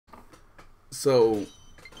So,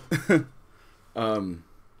 um,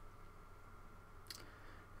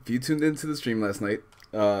 if you tuned into the stream last night,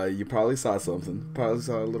 you probably saw something. Probably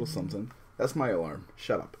saw a little something. That's my alarm.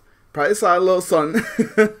 Shut up. Probably saw a little something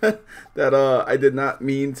that I did not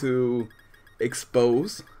mean to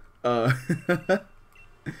expose. Uh,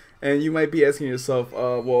 and you might be asking yourself,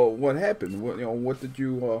 well, what happened? What did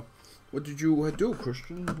you do,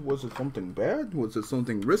 Christian? Was it something bad? Was it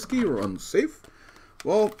something risky or unsafe?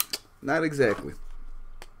 Well, not exactly.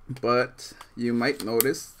 But you might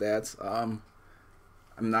notice that I'm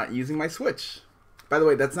not using my Switch. By the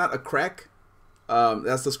way, that's not a crack.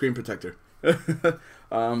 That's the screen protector.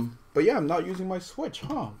 But yeah, I'm not using my Switch.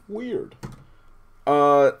 Huh? Weird.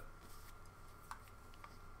 Oh,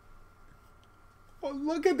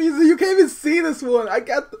 look at these. You can't even see this one. I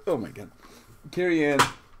got oh my god. Carrie Ann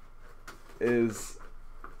is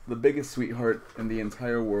the biggest sweetheart in the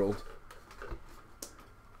entire world.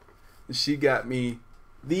 She got me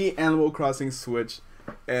the Animal Crossing Switch,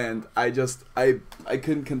 and I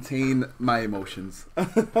couldn't contain my emotions.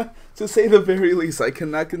 To say the very least, I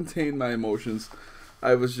cannot contain my emotions.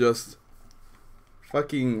 I was just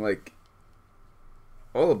fucking like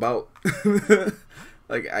all about.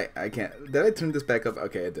 Like I can't. Did I turn this back up?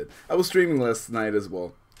 Okay, I did. I was streaming last night as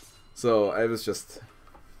well, so I was just.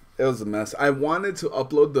 It was a mess. I wanted to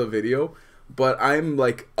upload the video, but I'm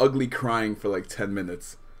like ugly crying for like 10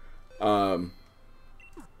 minutes. Well,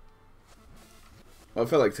 it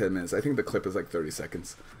felt like 10 minutes. I think the clip is like 30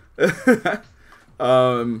 seconds.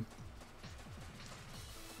 I'm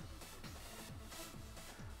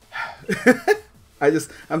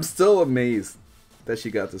still amazed that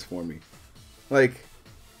she got this for me. Like,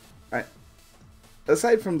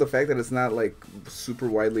 aside from the fact that it's not like super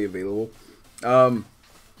widely available, I'm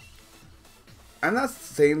not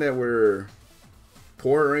saying that we're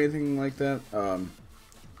poor or anything like that.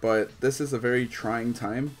 But this is a very trying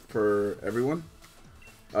time for everyone.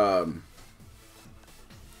 And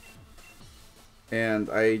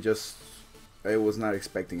I was not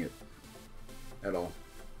expecting it at all.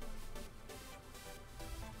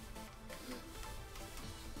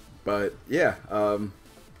 But yeah,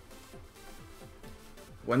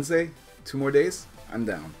 Wednesday, 2 more days, I'm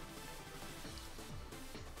down.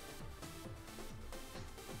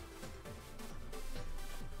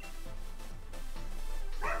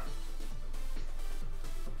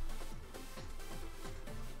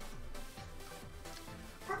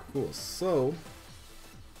 Cool, so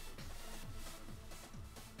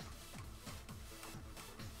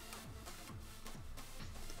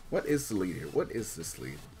what is the lead here? What is this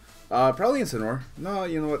lead? Probably Incineroar. No,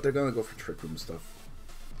 you know what? They're gonna go for Trick Room stuff.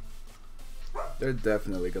 They're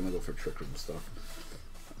definitely gonna go for Trick Room stuff.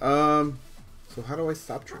 So how do I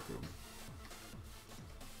stop Trick Room?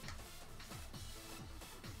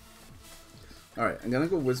 Alright, I'm gonna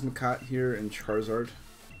go Whimsicott here and Charizard.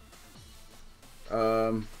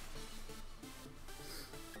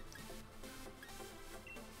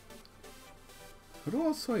 What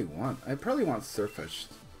else do I want? I probably want Surfetched.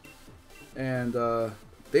 And,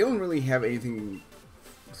 they don't really have anything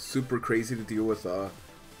super crazy to deal with,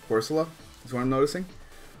 Corsola, is what I'm noticing.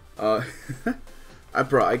 Bro,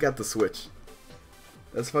 I got the Switch.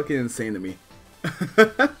 That's fucking insane to me.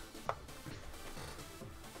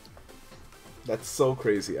 That's so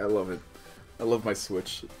crazy. I love it. I love my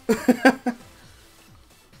Switch.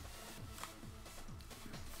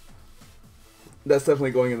 That's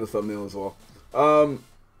definitely going in the thumbnail as well.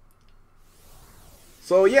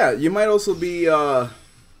 So yeah, you might also be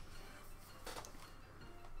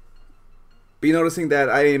noticing that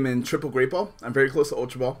I am in Triple Great Ball. I'm very close to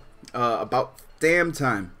Ultra Ball. About damn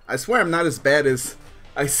time. I swear I'm not as bad as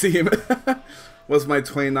I seem. Was my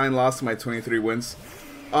 29 loss to my 23 wins.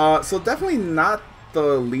 So definitely not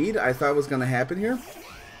the lead I thought was gonna happen here.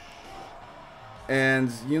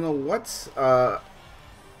 And you know what?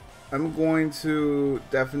 I'm going to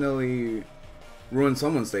definitely ruin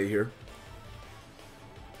someone's day here.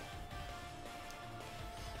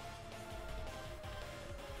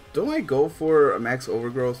 Don't I go for a max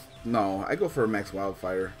overgrowth? No, I go for a max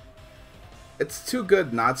wildfire. It's too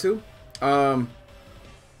good not to.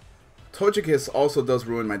 Togekiss also does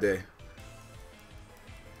ruin my day.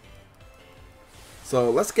 So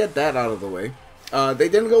let's get that out of the way. They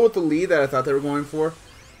didn't go with the lead that I thought they were going for.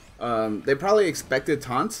 They probably expected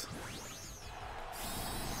taunts.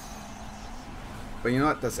 But you know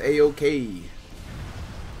what? That's a-okay.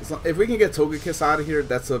 If we can get Togekiss out of here,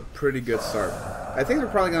 that's a pretty good start. I think they're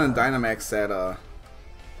probably gonna Dynamax that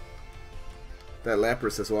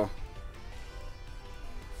Lapras as well.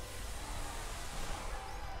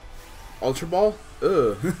 Ultra Ball?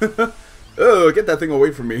 Ugh. Oh, get that thing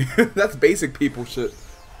away from me. That's basic people shit.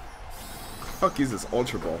 Fuck is this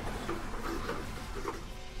Ultra Ball?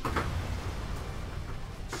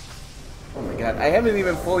 Oh my god, I haven't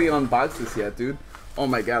even fully unboxed this yet, dude. Oh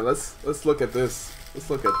my god, let's look at this. Let's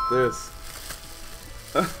look at this.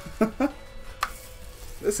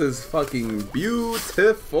 This is fucking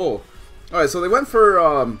beautiful. Alright, so they went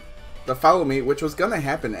for the Follow Me, which was gonna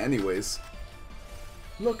happen anyways.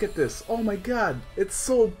 Look at this. Oh my god, it's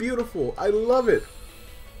so beautiful. I love it.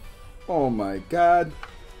 Oh my god.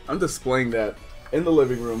 I'm displaying that in the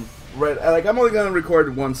living room. Right, like, I'm only gonna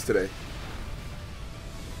record once today.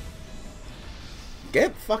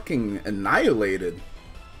 Get fucking annihilated.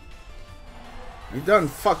 You done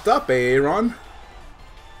fucked up, Aaron.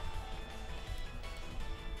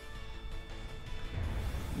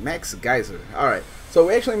 Max Geyser. Alright, so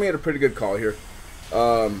we actually made a pretty good call here.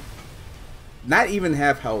 Not even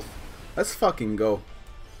half health. Let's fucking go.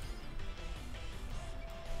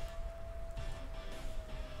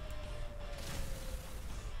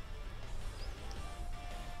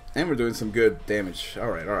 And we're doing some good damage.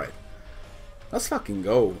 Alright, alright. Let's fucking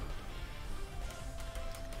go.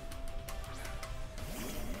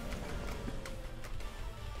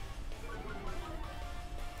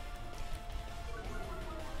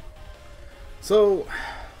 So,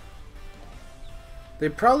 they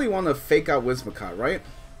probably want to fake out Whimsicott, right?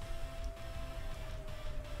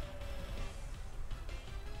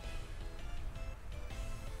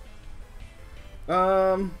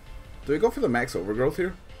 Do we go for the max overgrowth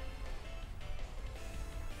here?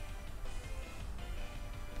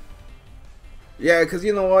 Yeah, because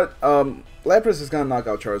you know what? Lapras is going to knock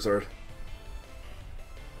out Charizard.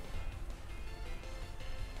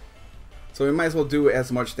 So we might as well do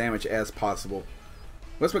as much damage as possible.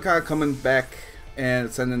 Whimsicott coming back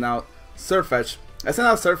and sending out Surfetch. I sent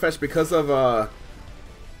out Surfetch because of,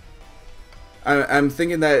 I'm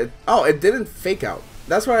thinking that, it didn't fake out.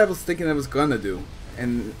 That's what I was thinking it was going to do.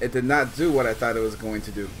 And it did not do what I thought it was going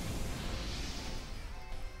to do.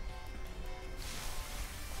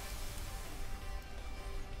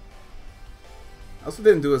 I also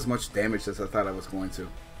didn't do as much damage as I thought I was going to.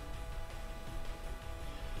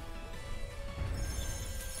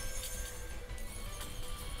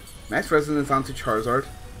 Max Resonance onto Charizard.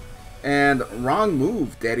 And wrong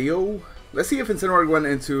move, Daddy-o. Let's see if Incineroar went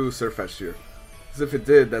into Surfetch here. Because if it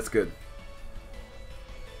did, that's good.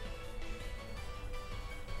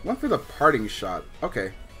 Went for the parting shot.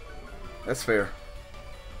 Okay. That's fair.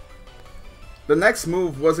 The next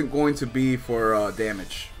move wasn't going to be for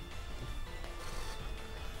damage.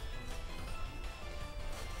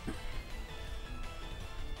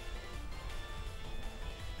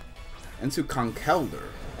 Into Conkeldurr.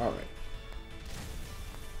 Alright.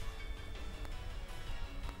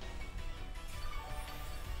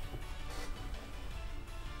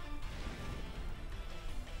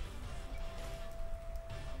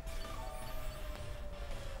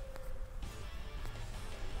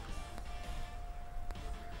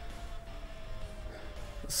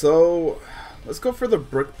 So, let's go for the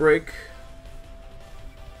Brick Break.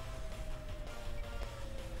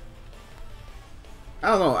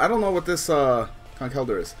 I don't know what this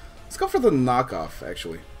Conkeldurr is. Let's go for the knockoff,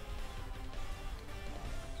 actually.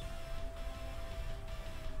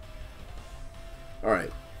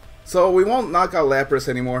 Alright. So we won't knock out Lapras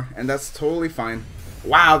anymore, and that's totally fine.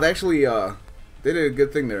 Wow, they actually they did a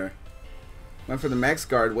good thing there. Went for the Max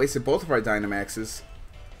Guard, wasted both of our Dynamaxes.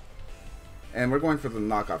 And we're going for the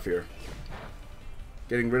knockoff here.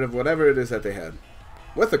 Getting rid of whatever it is that they had.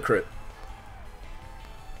 With a crit.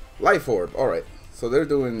 Life Orb, alright. So they're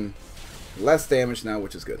doing less damage now,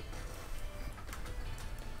 which is good.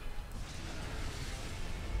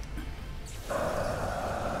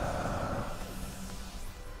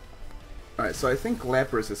 Alright, so I think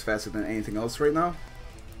Lapras is faster than anything else right now.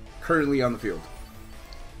 Currently on the field.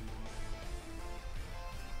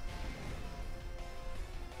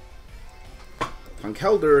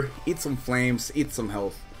 Conkeldurr, eat some flames, eat some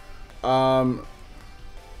health. I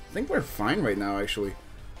think we're fine right now, actually.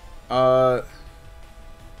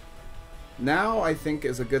 Now I think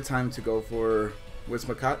is a good time to go for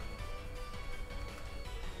Whimsicott.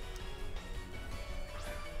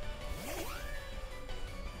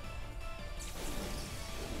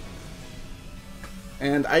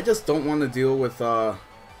 And I just don't want to deal with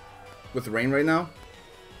rain right now.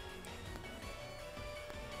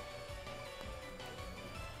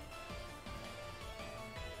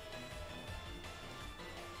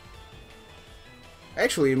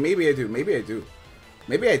 Actually, maybe I do. Maybe I do.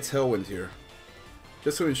 Maybe I Tailwind here.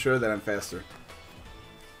 Just to ensure that I'm faster.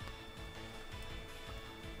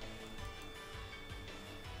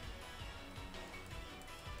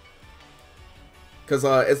 Because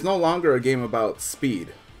it's no longer a game about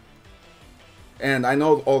speed. And I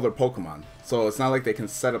know all their Pokemon, so it's not like they can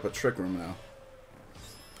set up a Trick Room now.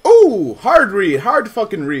 Ooh! Hard read! Hard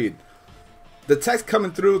fucking read! The text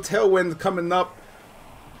coming through, Tailwind coming up.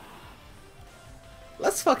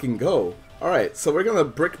 Let's fucking go. Alright, so we're gonna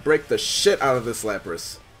break the shit out of this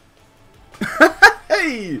Lapras.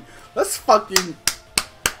 Hey! Let's fucking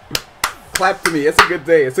clap to me. It's a good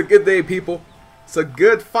day. It's a good day, people. It's a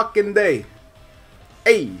good fucking day.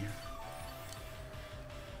 Hey!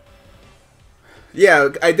 Yeah,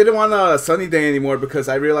 I didn't want a sunny day anymore because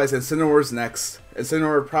I realized Incineroar's next.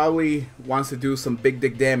 Incineroar probably wants to do some big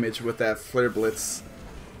dick damage with that Flare Blitz.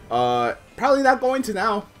 Probably not going to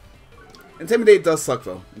now. Intimidate does suck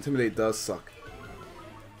though. Intimidate does suck.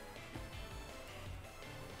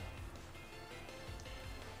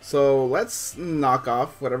 So let's knock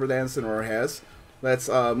off whatever the Incineroar has. Let's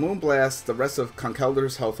Moonblast the rest of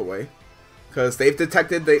Conkeldurr's health away. Because they've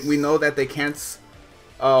detected, we know that they can't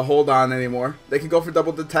hold on anymore. They can go for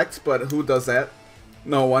double detect, but who does that?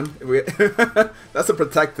 No one. That's a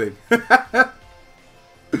protect thing.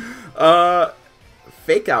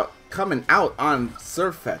 Fake out coming out on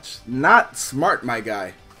Surfetch. Not smart, my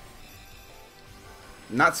guy.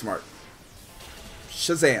 Not smart.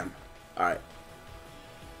 Shazam. Alright.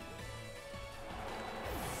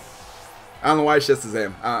 I don't know why it's just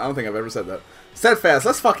Shazam. I don't think I've ever said that. Steadfast,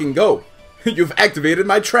 let's fucking go. You've activated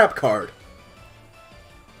my trap card.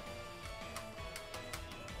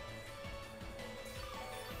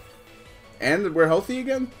 And we're healthy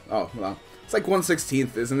again? Oh, well. It's like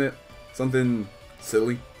 1/16th, isn't it? Something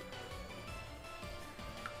silly.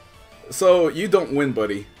 So, you don't win,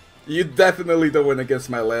 buddy. You definitely don't win against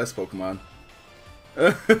my last Pokemon.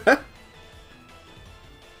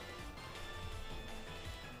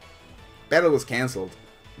 Battle was cancelled.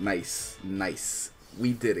 Nice. Nice.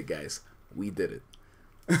 We did it, guys. We did it.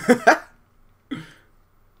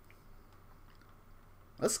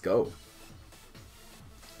 Let's go.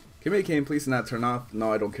 Communicate, please do not turn off.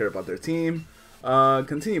 No, I don't care about their team.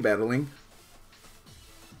 Continue battling.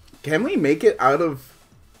 Can we make it out of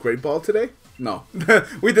Great Ball today? No.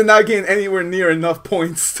 We did not gain anywhere near enough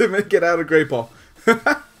points to make it out of Great Ball.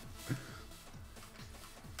 The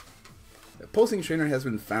opposing trainer has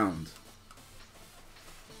been found.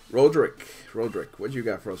 Roderick, what you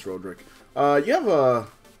got for us, Roderick? You have a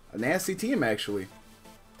nasty team, actually.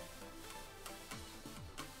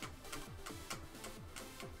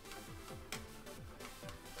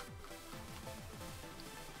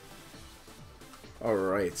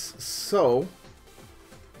 Alright, so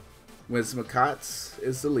Whimsicott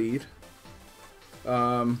is the lead.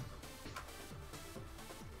 Whimsicott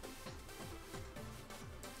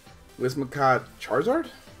Charizard?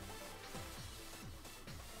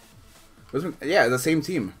 Yeah, the same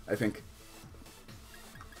team, I think.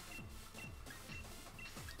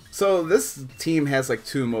 So this team has like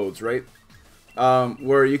two modes, right?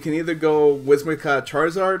 Where you can either go Whimsicott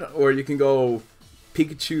Charizard or you can go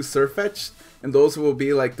Pikachu Surfetch, and those will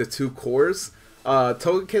be like the two cores.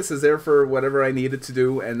 Togekiss is there for whatever I needed to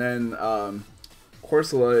do, and then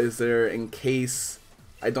Corsola is there in case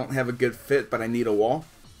I don't have a good fit but I need a wall.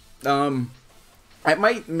 I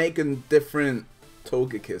might make a different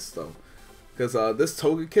Togekiss though, because this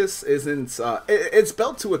Togekiss isn't it's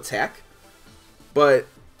built to attack, but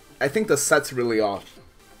I think the set's really off,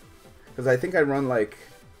 because I think I run like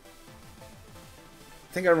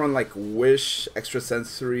Wish,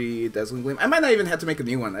 Extrasensory, Dazzling Gleam. I might not even have to make a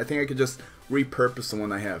new one. I think I could just repurpose the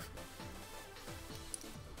one I have.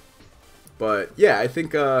 But yeah, I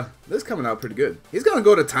think this is coming out pretty good. He's gonna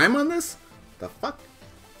go to time on this? The fuck?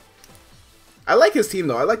 I like his team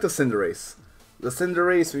though. I like the Cinderace. The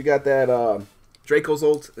Cinderace, we got that Draco's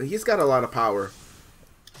ult. He's got a lot of power.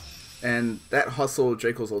 And that Hustle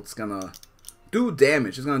Draco's ult's gonna do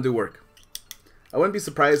damage. It's gonna do work. I wouldn't be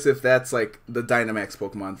surprised if that's like the Dynamax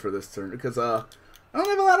Pokemon for this turn, because I don't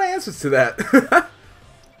have a lot of answers to that.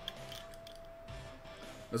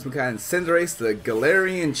 This one kind of Cinderace, the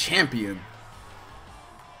Galarian champion.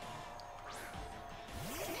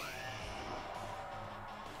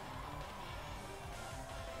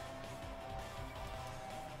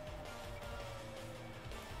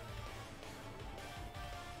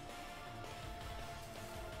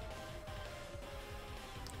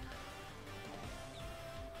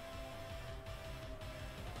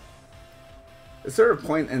 Is there a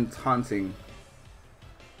point in taunting?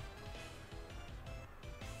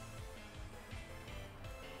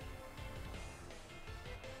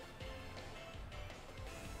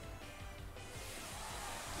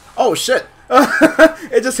 Oh shit!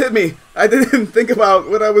 It just hit me. I didn't think about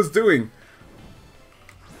what I was doing.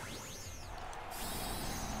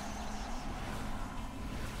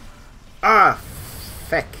 Ah,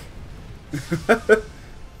 feck.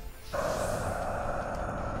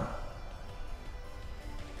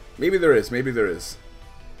 Maybe there is. Maybe there is.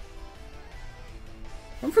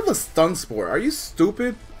 I'm for the stun spore. Are you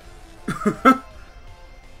stupid?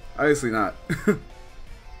 Obviously not.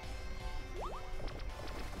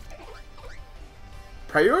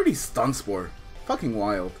 Priority stun spore. Fucking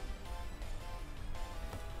wild.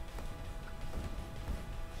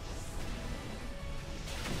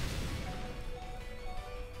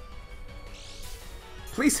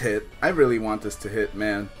 Please hit. I really want this to hit,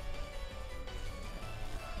 man.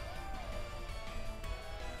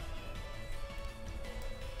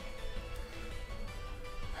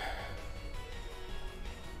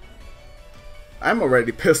 I'm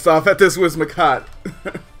already pissed off at this Whimsicott.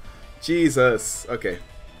 Jesus. Okay.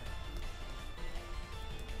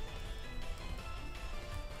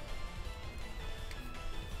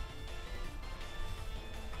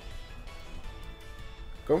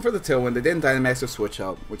 Going for the Tailwind. They didn't Dynamax or switch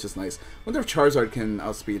out, which is nice. Wonder if Charizard can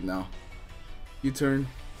outspeed now. U-turn.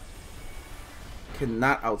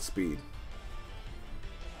 Cannot outspeed.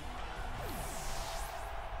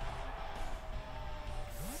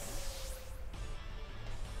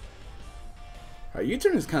 Alright,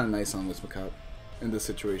 U-turn is kind of nice on Whimsicott in this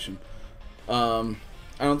situation. I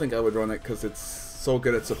don't think I would run it because it's so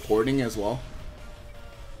good at supporting as well.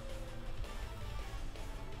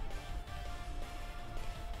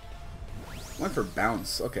 Went for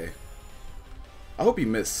bounce. Okay. I hope you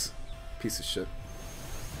miss. Piece of shit.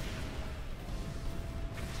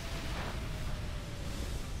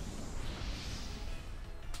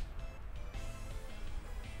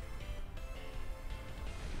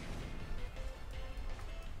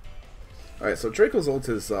 Alright, so Draco's ult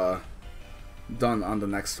is done on the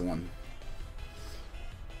next one.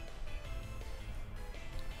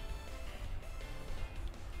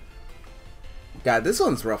 God, this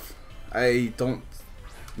one's rough. I don't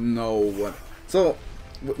know what... So,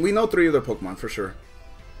 we know 3 other Pokemon for sure.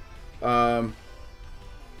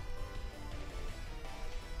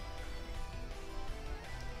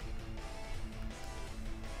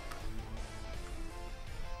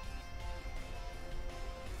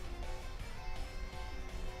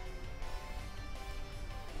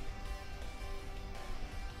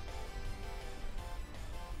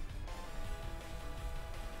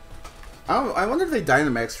 I wonder if they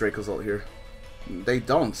Dynamax Draco's ult here. They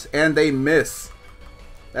don't. And they miss.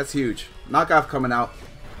 That's huge. Knockoff coming out.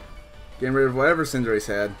 Getting rid of whatever Cinderace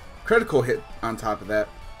had. Critical hit on top of that.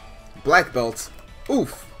 Black Belt.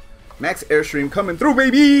 Oof. Max Airstream coming through,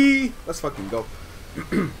 baby! Let's fucking go.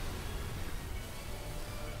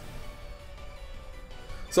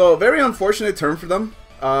 So, very unfortunate turn for them.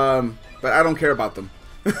 But I don't care about them.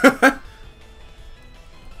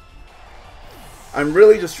 I'm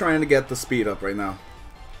really just trying to get the speed up right now.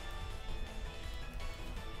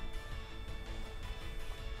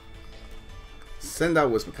 Send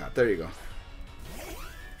out Whimsicott. There you go.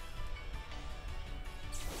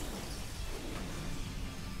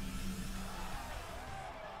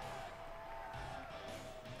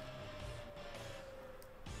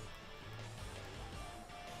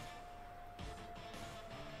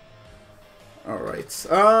 Alright.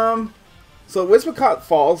 So Whimsicott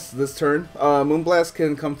falls this turn. Moonblast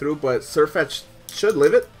can come through, but Surfetch should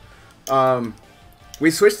live it.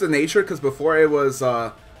 We switched to nature because before it was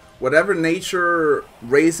whatever nature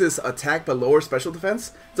raises attack but lower special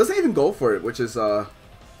defense. Doesn't even go for it, which is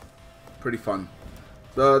pretty fun.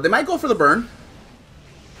 They might go for the burn.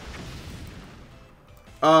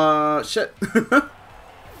 Shit.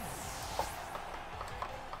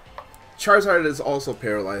 Charizard is also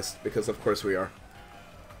paralyzed because of course we are.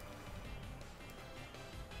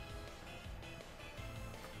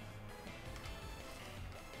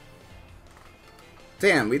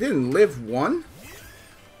 Damn, we didn't live one?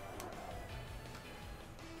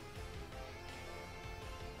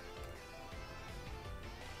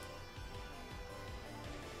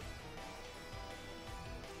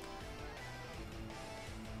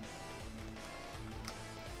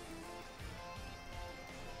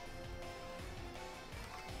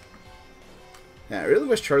 Yeah, I really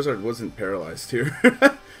wish Charizard wasn't paralyzed here.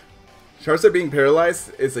 Charizard being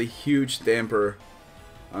paralyzed is a huge damper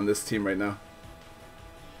on this team right now.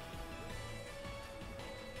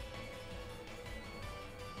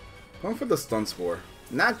 Going for the Stun Spore.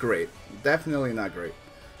 Not great. Definitely not great.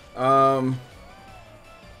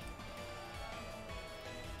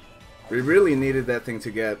 We really needed that thing to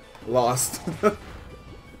get lost.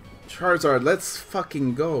 Charizard, let's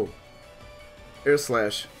fucking go. Air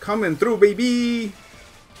Slash. Coming through, baby!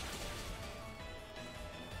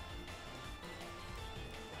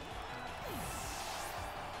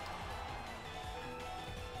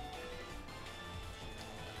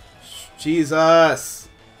 Jesus!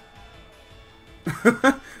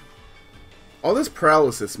 All this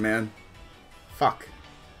paralysis, man. Fuck.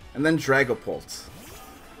 And then Dragapult.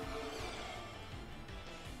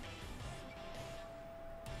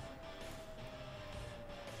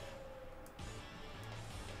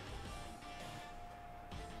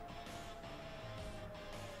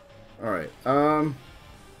 Alright,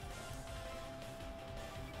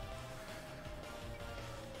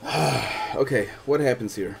 okay, what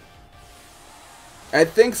happens here? I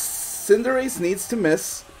think Cinderace needs to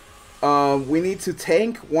miss. We need to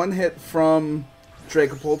tank one hit from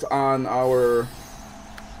Dragapult on our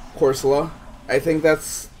Corsola. I think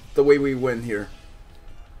that's the way we win here.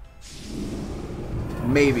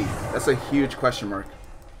 Maybe. That's a huge question mark.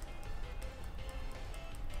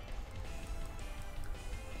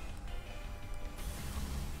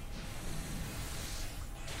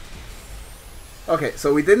 Okay,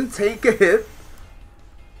 so we didn't take a hit.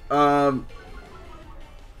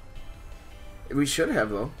 We should have,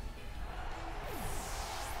 though.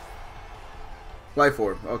 Life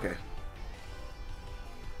Orb, okay.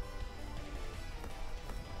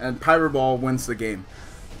 And Pyro Ball wins the game.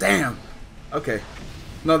 Damn! Okay.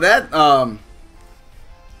 No, that,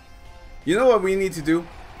 you know what we need to do?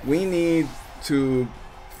 We need to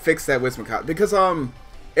fix that Whimsicott. Because,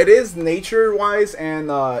 it is nature-wise and,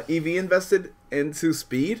 EV invested into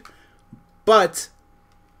speed. But,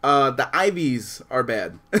 the IVs are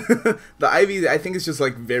bad. The IV, I think, is just,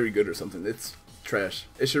 like, very good or something. It's trash.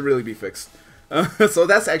 It should really be fixed. So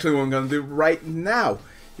that's actually what I'm going to do right now.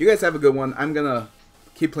 You guys have a good one. I'm going to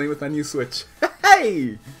keep playing with my new Switch.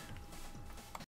 Hey!